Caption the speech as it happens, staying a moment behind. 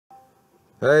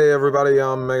Hey everybody,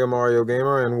 I'm Mega Mario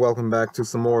Gamer, and welcome back to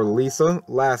some more Lisa.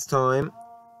 Last time,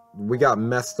 we got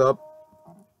messed up.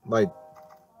 Like,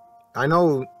 I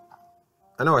know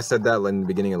I said that in the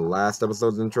beginning of the last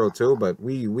episode's intro too, but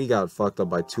we got fucked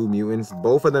up by two mutants,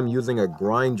 both of them using a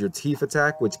grind your teeth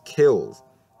attack, which kills.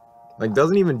 Like,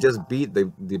 doesn't even just beat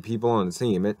the people on the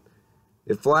team, it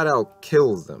flat out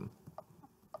kills them.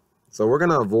 So we're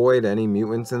gonna avoid any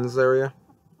mutants in this area.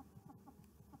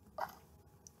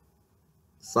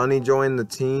 Sunny joined the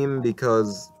team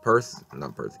because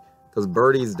because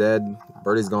Birdie's dead.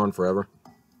 Birdie's gone forever.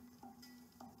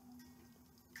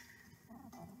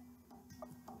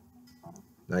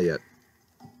 Not yet.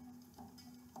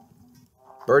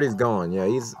 Birdie's gone. Yeah,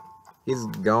 he's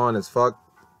gone as fuck.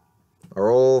 Our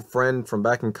old friend from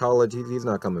back in college, he's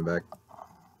not coming back.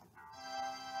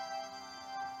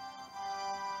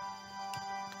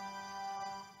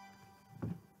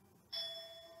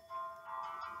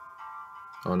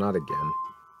 Oh, not again.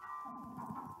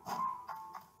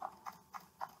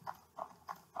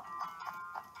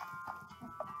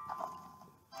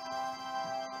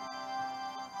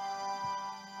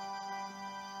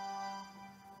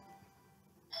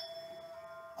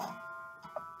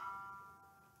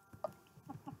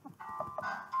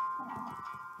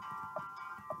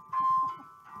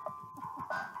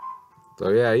 So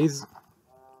yeah,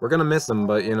 we're gonna miss him,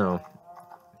 but you know,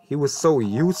 he was so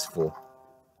useful.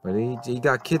 But he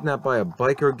got kidnapped by a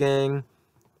biker gang,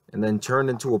 and then turned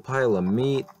into a pile of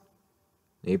meat.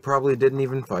 He probably didn't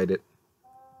even fight it.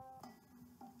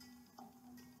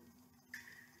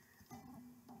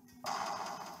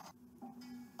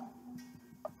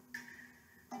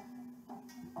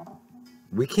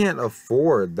 We can't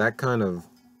afford that kind of...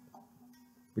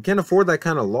 We can't afford that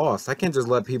kind of loss. I can't just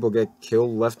let people get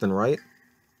killed left and right.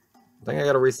 I think I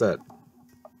gotta reset.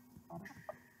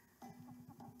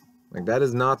 Like, that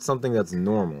is not something that's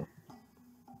normal.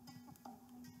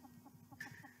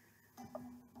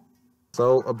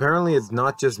 So, apparently it's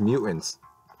not just mutants.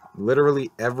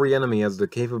 Literally every enemy has the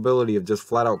capability of just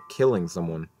flat out killing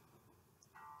someone.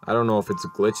 I don't know if it's a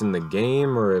glitch in the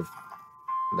game or if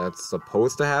that's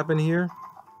supposed to happen here.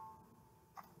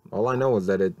 All I know is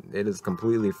that it is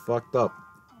completely fucked up.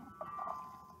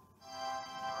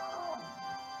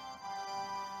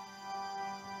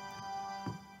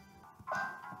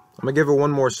 I'm gonna give it one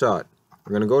more shot.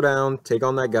 We're gonna go down, take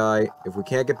on that guy. If we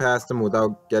can't get past him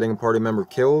without getting a party member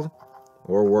killed,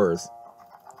 or worse,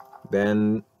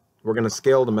 then we're gonna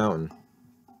scale the mountain.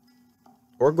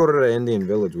 Or go to the Indian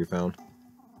village we found.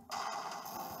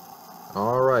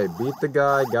 Alright, beat the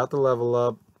guy, got the level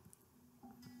up.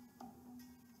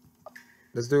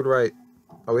 This dude right...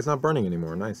 Oh, he's not burning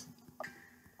anymore, nice.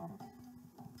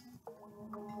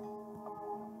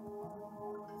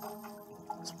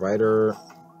 Spider...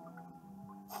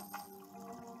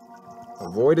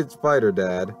 Avoided Spider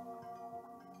Dad.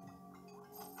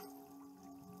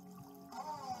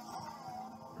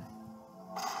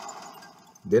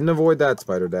 Didn't avoid that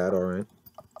Spider Dad, alright.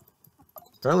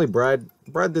 Apparently Brad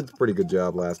did a pretty good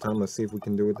job last time. Let's see if we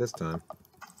can do it this time.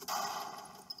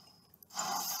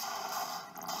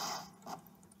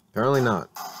 Apparently not.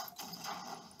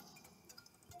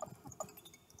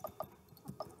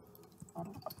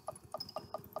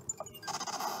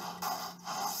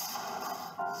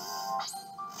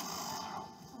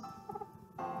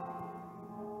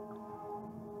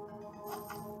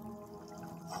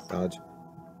 Dodge.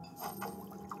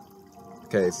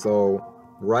 Okay, so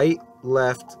right,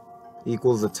 left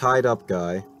equals a tied up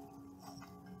guy.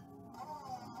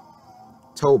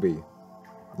 Toby.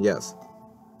 Yes.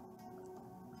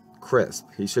 Crisp.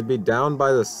 He should be down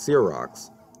by the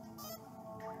Xerox.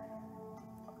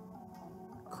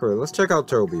 Cool. Let's check out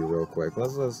Toby real quick.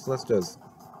 Let's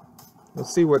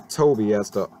see what Toby has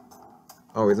to...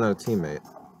 Oh, he's not a teammate.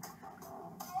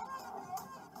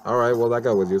 Alright, well that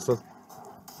guy was useless.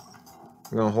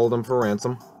 I'm gonna hold him for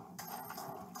ransom.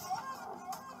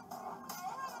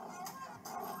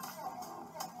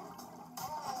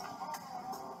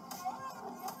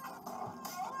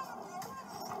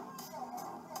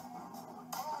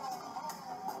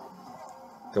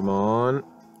 Come on.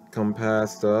 Come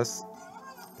past us.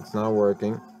 It's not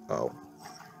working. Oh.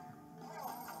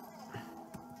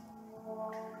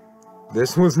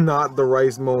 This was not the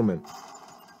right moment.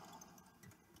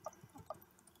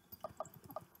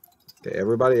 Okay,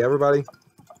 everybody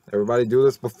do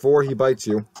this before he bites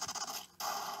you.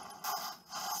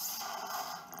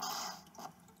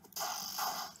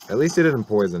 At least he didn't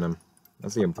poison him.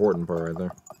 That's the important part right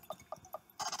there.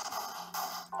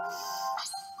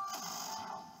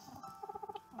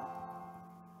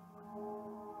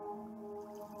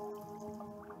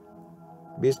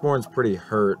 Beastborn's pretty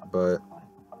hurt, but...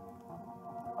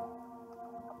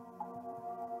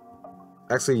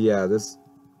 Actually, yeah, this...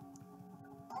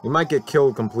 We might get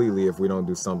killed completely if we don't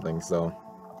do something, so...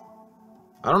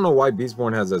 I don't know why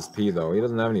Beastborn has SP, though. He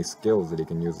doesn't have any skills that he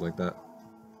can use like that.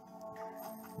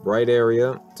 Right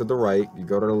area, to the right. You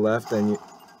go to the left, and you...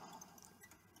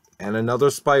 And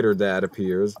another Spider Dad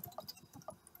appears.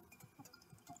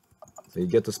 So you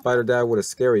get the Spider Dad with a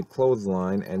scary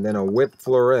clothesline, and then a whip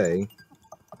flurry,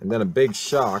 and then a big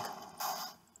shock.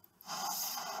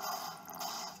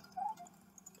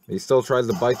 He still tries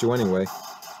to bite you anyway.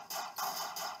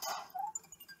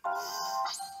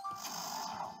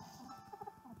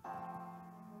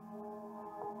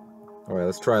 Alright,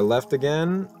 let's try left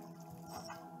again.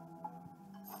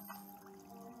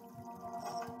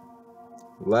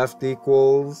 Left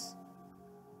equals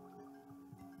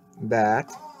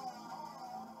that.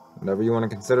 Whatever you want to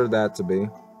consider that to be.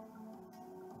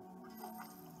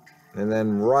 And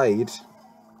then right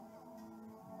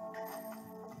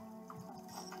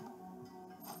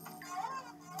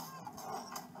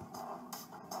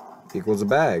equals a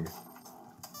bag.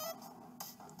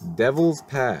 Devil's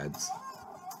pads.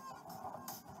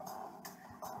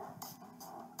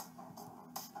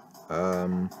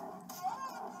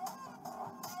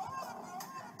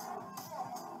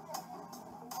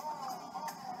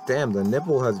 Damn, the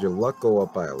nipple has your luck go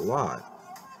up by a lot.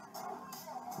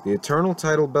 The Eternal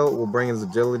Title Belt will bring his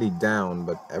agility down,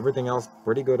 but everything else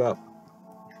pretty good up.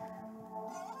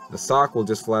 The sock will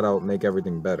just flat out make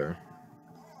everything better.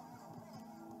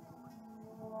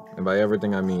 And by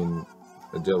everything I mean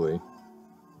agility.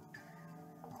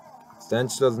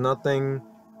 Stench does nothing.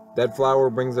 Dead Flower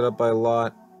brings it up by a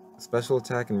lot. Special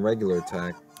attack and regular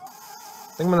attack.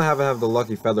 I think I'm gonna have the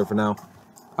Lucky Feather for now.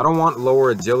 I don't want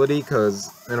lower agility because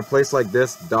in a place like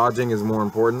this, dodging is more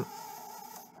important.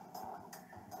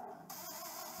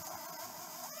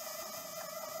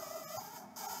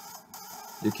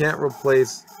 You can't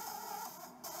replace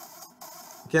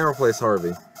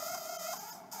Harvey.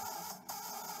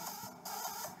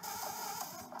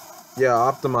 Yeah,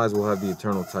 Optimize will have the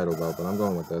Eternal Title Belt, but I'm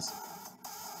going with this.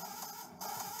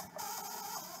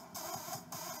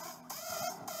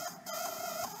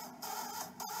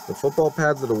 The football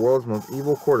pads are the world's most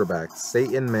evil quarterback,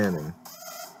 Satan Manning.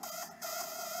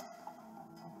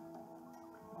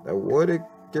 That would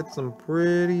get some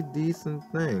pretty decent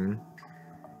thing.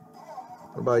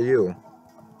 What about you?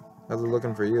 How's it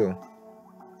looking for you?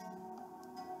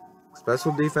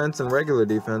 Special defense and regular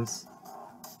defense.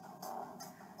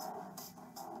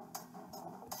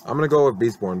 I'm gonna go with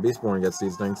Beastborn. Beastborn gets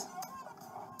these things.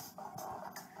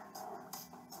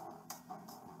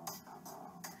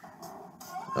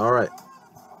 Alright.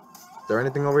 Is there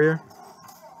anything over here?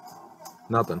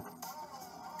 Nothing.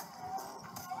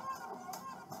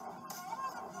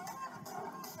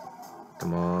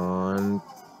 Come on.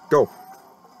 Go!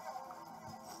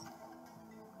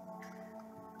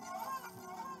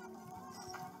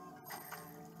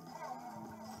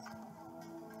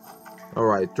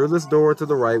 Alright, through this door to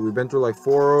the right. We've been through like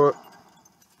 4...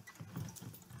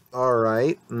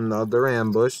 Alright, another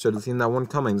ambush. Should have seen that one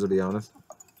coming, to be honest.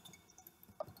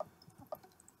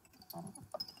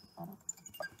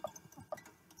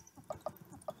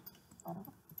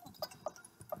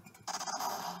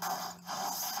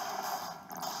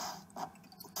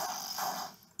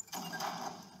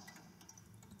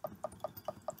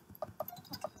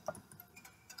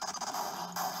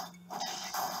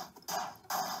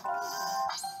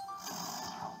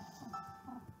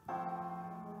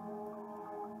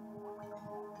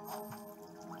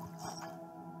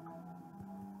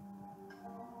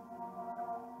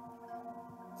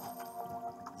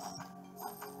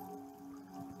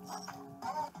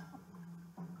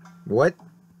 What?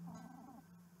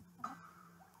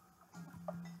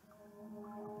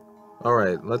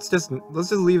 Alright, let's just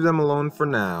leave them alone for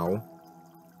now.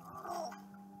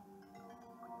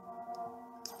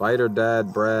 Spider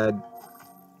Dad, Brad.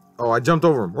 Oh, I jumped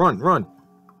over him. Run, run!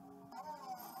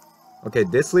 Okay,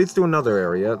 this leads to another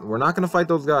area. We're not gonna fight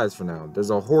those guys for now. There's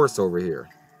a horse over here.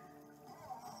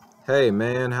 Hey,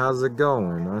 man, how's it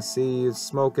going? I see you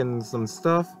smoking some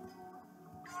stuff.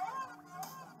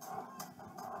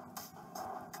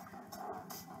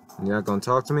 You're not gonna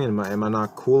talk to me? Am I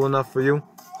not cool enough for you?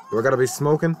 Do I gotta be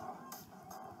smoking?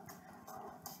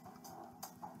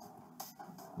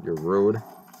 You're rude.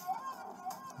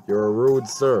 You're a rude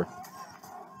sir.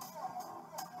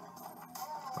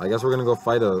 I guess we're gonna go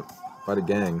fight a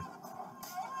gang.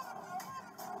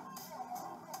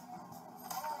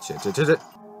 Shit.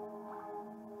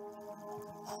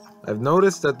 I've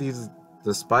noticed that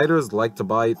the spiders like to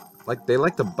bite, they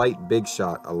like to bite Big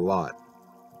Shot a lot.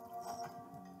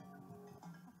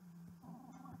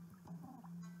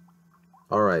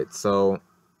 Alright, so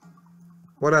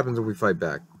what happens if we fight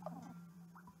back?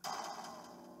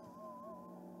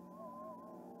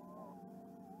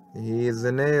 He's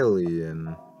an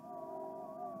alien.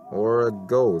 Or a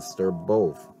ghost, or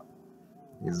both.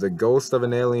 He's the ghost of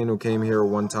an alien who came here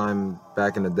one time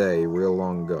back in the day, real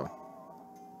long ago.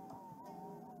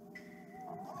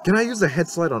 Can I use a head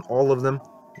slide on all of them?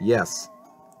 Yes.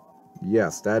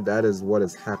 Yes, that is what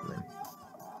is happening.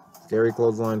 Scary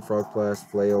clothesline, frog splash,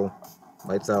 flail,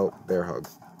 lights out, bear hug.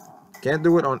 Can't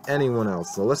do it on anyone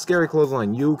else. So let's scary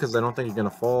clothesline you, because I don't think you're gonna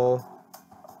fall.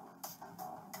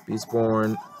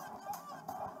 Beastborn.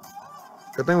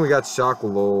 Good thing we got Shock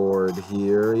Lord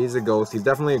here. He's a ghost. He's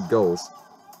definitely a ghost.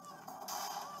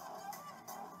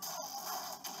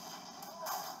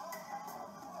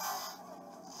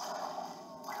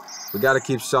 We gotta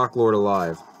keep Shock Lord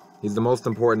alive. He's the most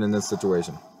important in this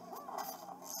situation.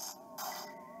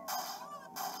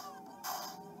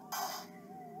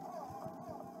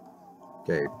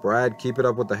 Okay, Brad, keep it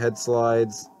up with the head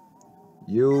slides.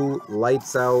 You,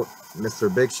 lights out,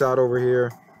 Mr. Big Shot over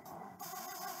here.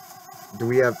 Do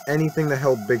we have anything to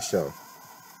help Big Show?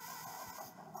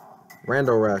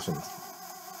 Rando rations.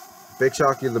 Big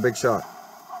Shock, you're the Big Shot.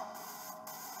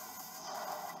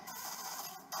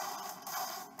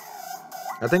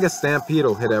 I think a Stampede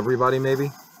will hit everybody,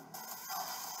 maybe.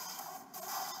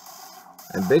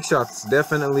 And Big Shot's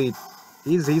definitely...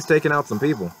 He's taking out some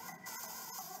people.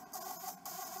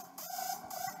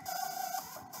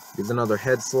 Here's another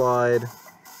head slide.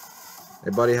 Hey,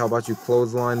 buddy, how about you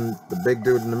clothesline the big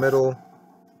dude in the middle?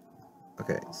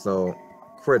 Okay, so...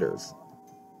 Critters.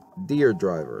 Deer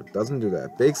Driver. Doesn't do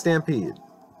that. Big Stampede.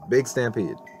 Big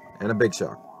Stampede. And a Big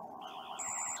Shock.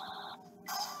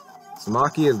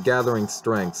 Sumaki is gathering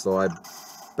strength, so I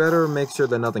better make sure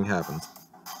that nothing happens.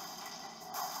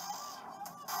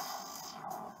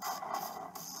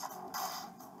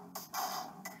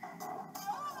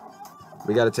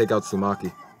 We gotta take out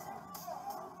Sumaki.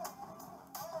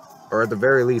 Or at the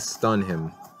very least, stun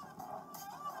him.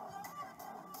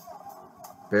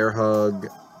 Bear Hug.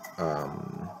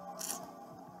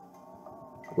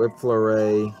 Whip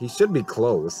Flurry. He should be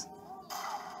close.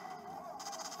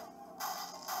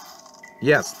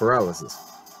 Yes, paralysis.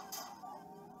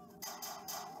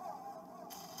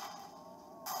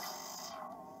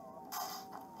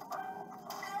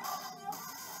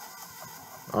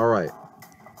 Alright.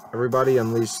 Everybody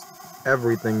unleash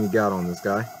everything you got on this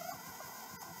guy.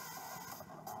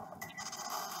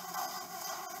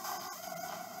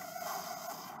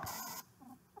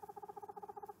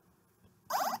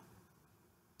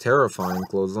 Terrifying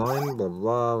clothesline, blah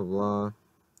blah blah.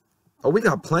 Oh, we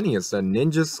got plenty of stuff.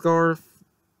 Ninja Scarf.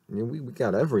 I mean, we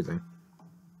got everything.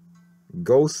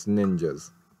 Ghost Ninjas.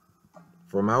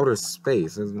 From outer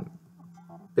space. It's the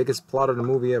biggest plot of the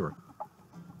movie ever.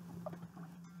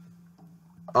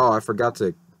 Oh, I forgot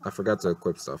to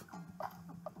equip stuff.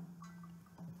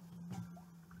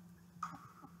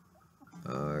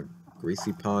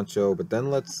 Greasy poncho, but then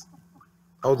let's...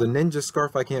 Oh, the ninja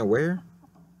scarf I can't wear?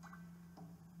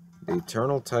 The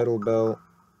eternal title belt.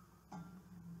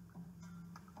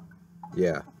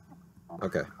 Yeah.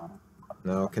 Okay.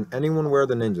 Now, can anyone wear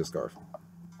the ninja scarf?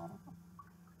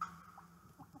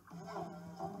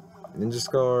 Ninja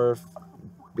scarf.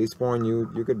 Beastborn,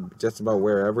 you could just about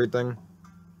wear everything.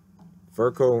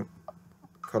 Fur coat.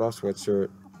 Cut off sweatshirt.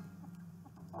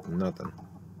 Nothing.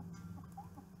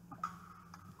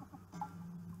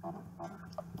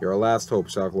 You're our last hope,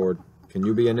 Shock Lord. Can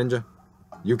you be a ninja?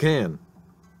 You can.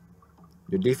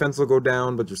 Your defense will go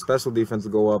down, but your special defense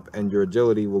will go up, and your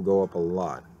agility will go up a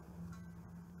lot.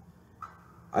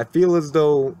 I feel as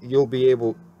though you'll be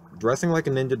able... Dressing like a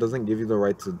ninja doesn't give you the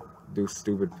right to do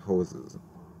stupid poses.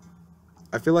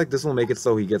 I feel like this will make it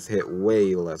so he gets hit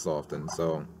way less often,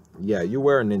 so... Yeah, you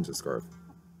wear a ninja scarf.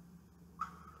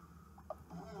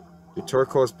 Your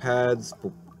turquoise pads...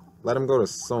 Let him go to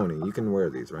Sony. You can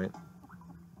wear these, right?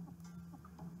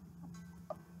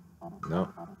 No.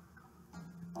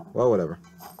 Well, whatever.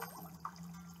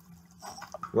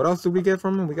 What else did we get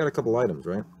from him? We got a couple items,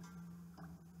 right?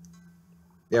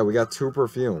 Yeah, we got 2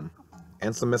 perfume.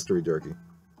 And some mystery jerky.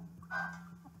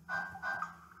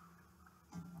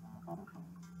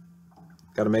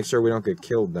 Gotta make sure we don't get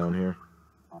killed down here.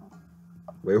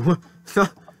 Wait, what?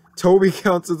 Toby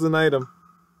counts as an item.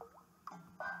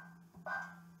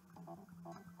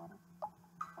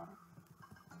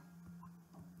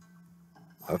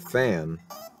 A fan.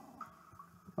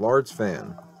 Large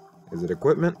fan. Is it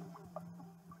equipment?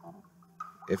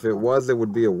 If it was, it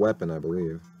would be a weapon, I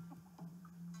believe.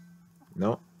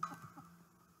 No.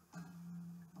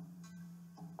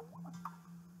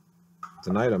 It's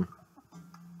an item.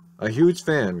 A huge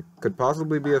fan. Could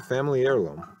possibly be a family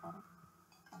heirloom.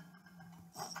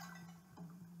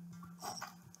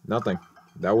 Nothing.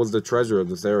 That was the treasure of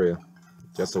this area.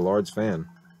 Just a large fan.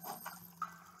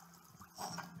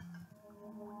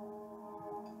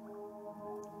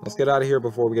 Let's get out of here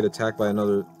before we get attacked by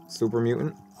another super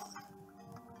mutant.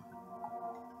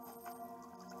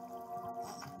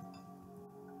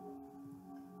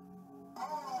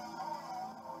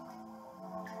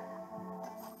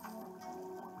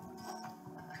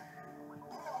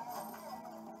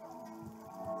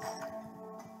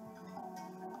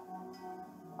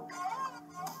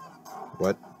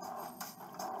 What?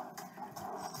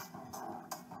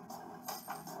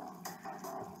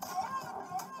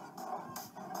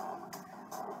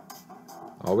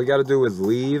 All we gotta do is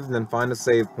leave and then find a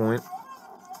save point.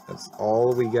 That's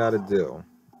all we gotta do.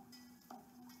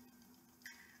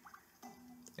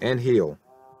 And heal.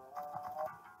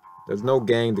 There's no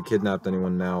gang to kidnap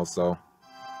anyone now, so...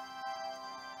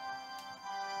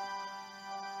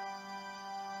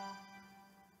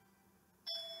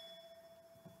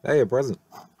 Hey, a present.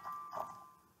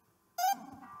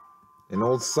 An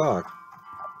old sock.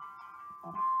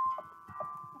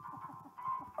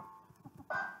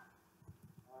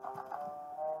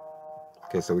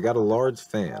 Okay, so we got a large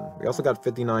fan. We also got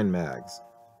 59 mags.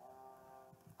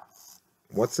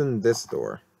 What's in this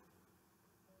door?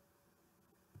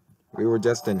 We were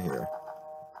just in here.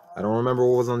 I don't remember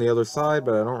what was on the other side,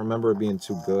 but I don't remember it being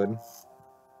too good.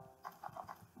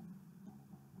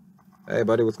 Hey,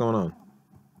 buddy, what's going on?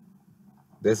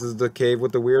 This is the cave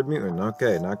with the weird mutant.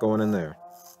 Okay, not going in there.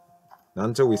 Not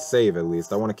until we save, at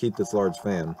least. I want to keep this large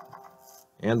fan.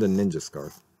 And a ninja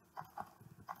scarf.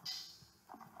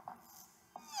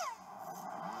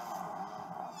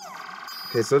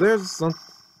 Okay, so there's some...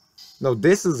 No,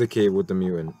 this is the cave with the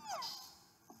mutant.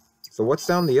 So what's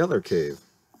down the other cave?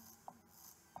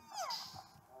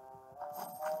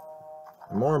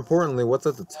 And more importantly, what's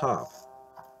at the top?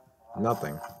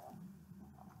 Nothing.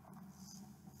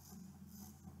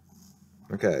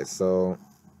 Okay, so...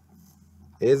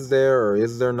 Is there or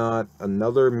is there not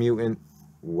another mutant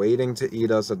waiting to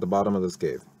eat us at the bottom of this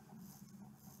cave?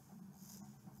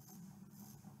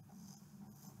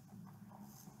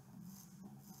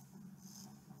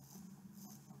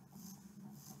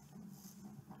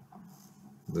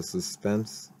 The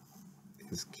suspense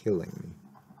is killing me.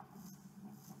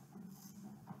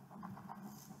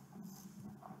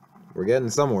 We're getting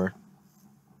somewhere.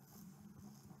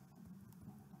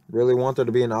 Really want there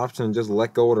to be an option to just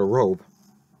let go of the rope.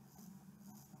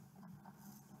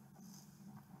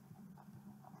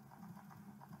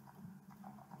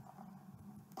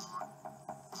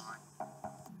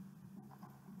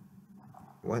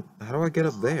 What? How do I get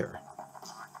up there?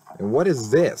 And what is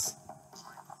this?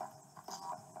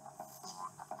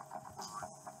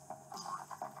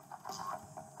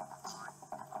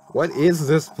 What is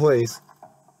this place?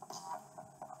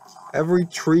 Every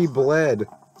tree bled.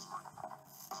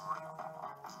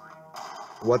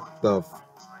 What the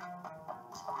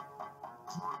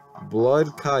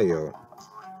Blood coyote.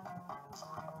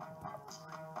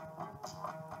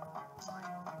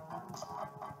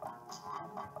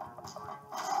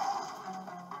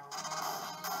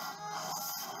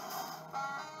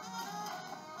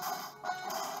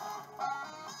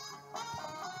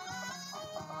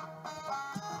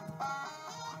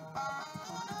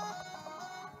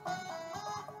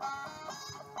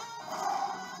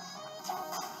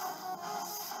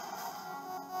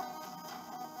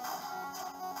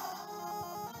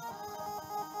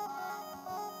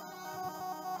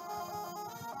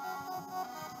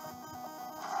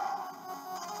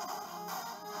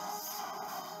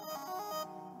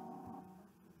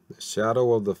 The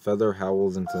shadow of the feather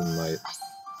howls into the night.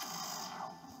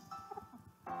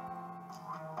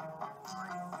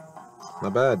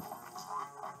 Not bad.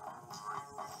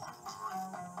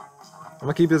 I'm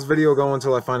gonna keep this video going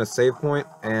until I find a save point,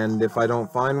 and if I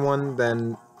don't find one,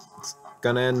 then it's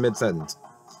gonna end mid-sentence.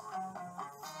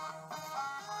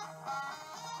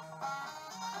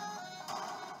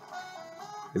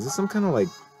 Is this some kind of, like,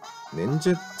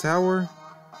 ninja tower?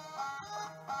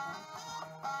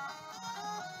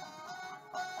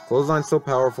 Clothesline so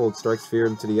powerful it strikes fear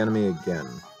into the enemy again.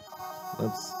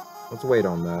 Let's wait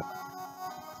on that.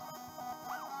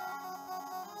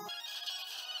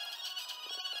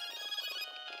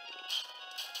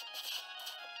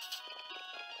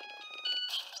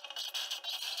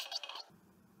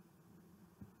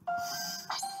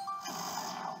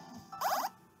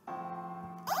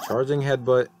 Charging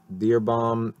headbutt, deer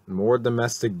bomb, more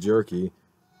domestic jerky,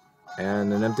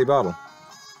 and an empty bottle.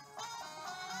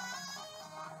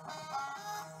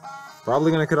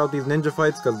 Probably gonna cut out these ninja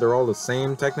fights because they're all the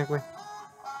same, technically.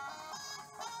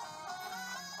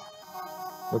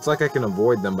 Looks like I can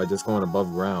avoid them by just going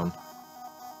above ground.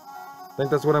 I think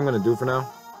that's what I'm gonna do for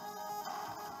now.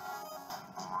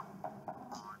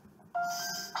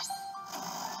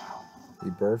 He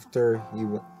birthed her,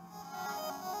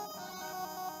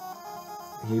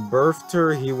 He birthed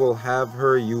her, he will have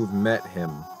her, you've met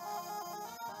him.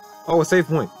 Oh, a save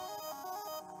point.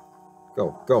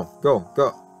 Go, go, go,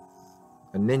 go.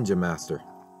 A ninja master.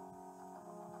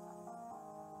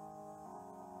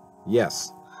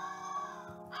 Yes.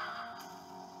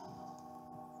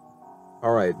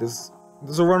 Alright, this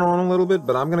will run on a little bit,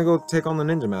 but I'm gonna go take on the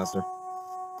ninja master.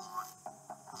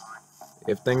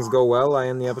 If things go well, I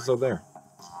end the episode there.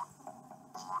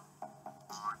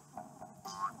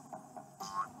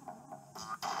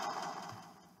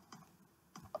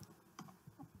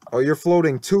 Oh, you're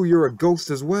floating too, you're a ghost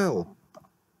as well.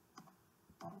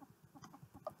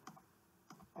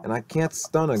 And I can't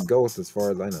stun a ghost as far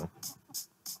as I know.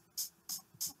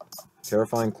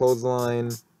 Terrifying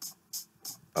clothesline.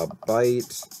 A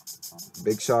bite.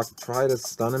 Big shock. Try to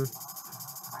stun him.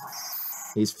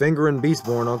 He's fingering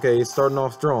Beastborn. Okay, he's starting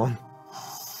off strong.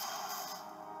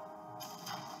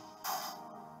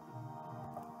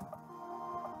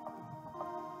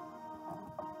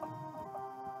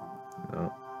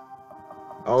 No.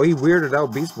 Oh, he weirded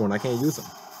out Beastborn. I can't use him.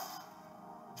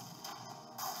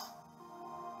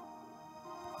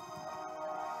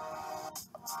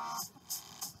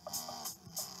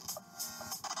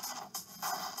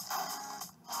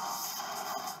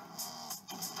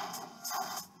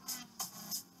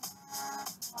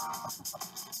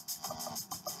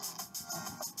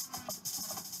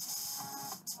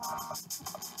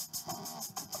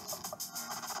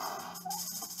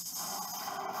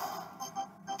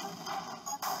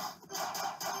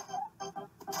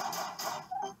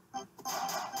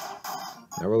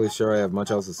 Not really sure I have much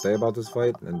else to say about this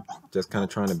fight, and just kind of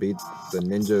trying to beat the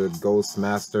ninja ghost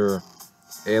master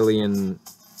alien.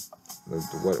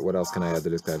 What else can I add to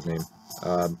this guy's name?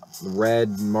 Red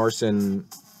Martian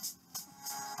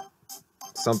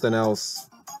something else.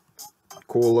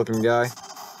 Cool looking guy.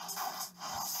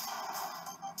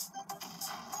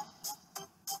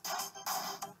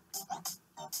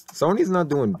 Sony's not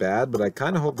doing bad, but I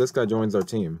kind of hope this guy joins our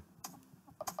team.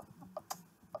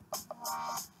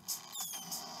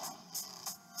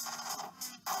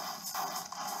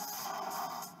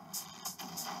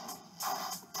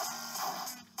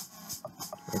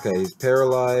 Okay, he's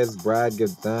paralyzed. Brad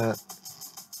gets that.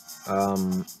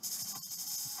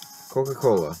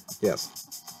 Coca-Cola. Yes.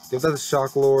 Give that to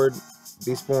Shock Lord.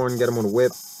 Beastborn, get him with a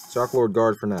whip. Shock Lord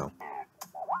guard for now.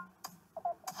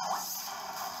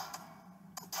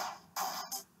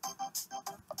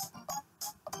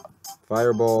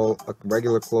 Fireball, a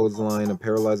regular clothesline, a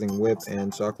paralyzing whip,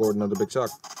 and Shock Lord another big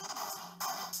shock.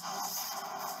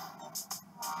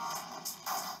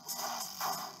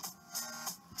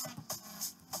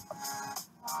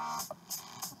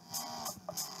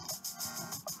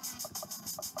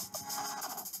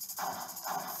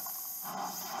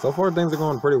 So far, things are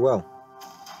going pretty well.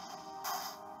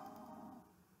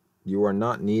 You are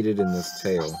not needed in this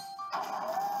tale.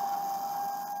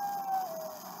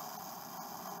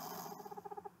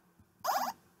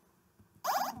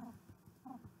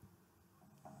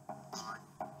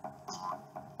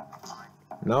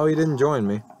 No, he didn't join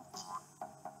me.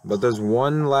 But there's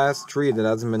one last tree that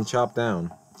hasn't been chopped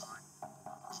down.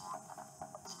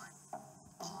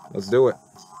 Let's do it.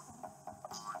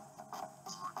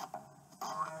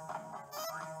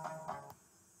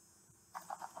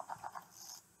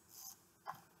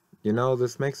 You know,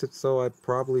 this makes it so I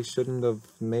probably shouldn't have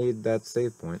made that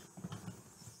save point.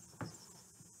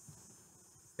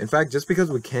 In fact, just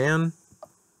because we can,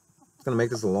 it's gonna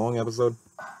make this a long episode.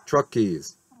 Truck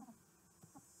keys.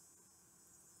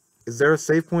 Is there a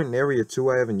save point in Area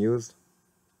 2 I haven't used?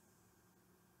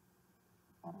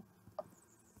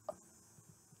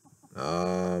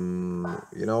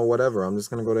 You know, whatever. I'm just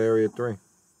gonna go to Area 3.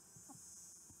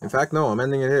 In fact, no, I'm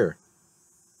ending it here.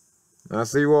 I'll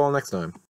see you all next time.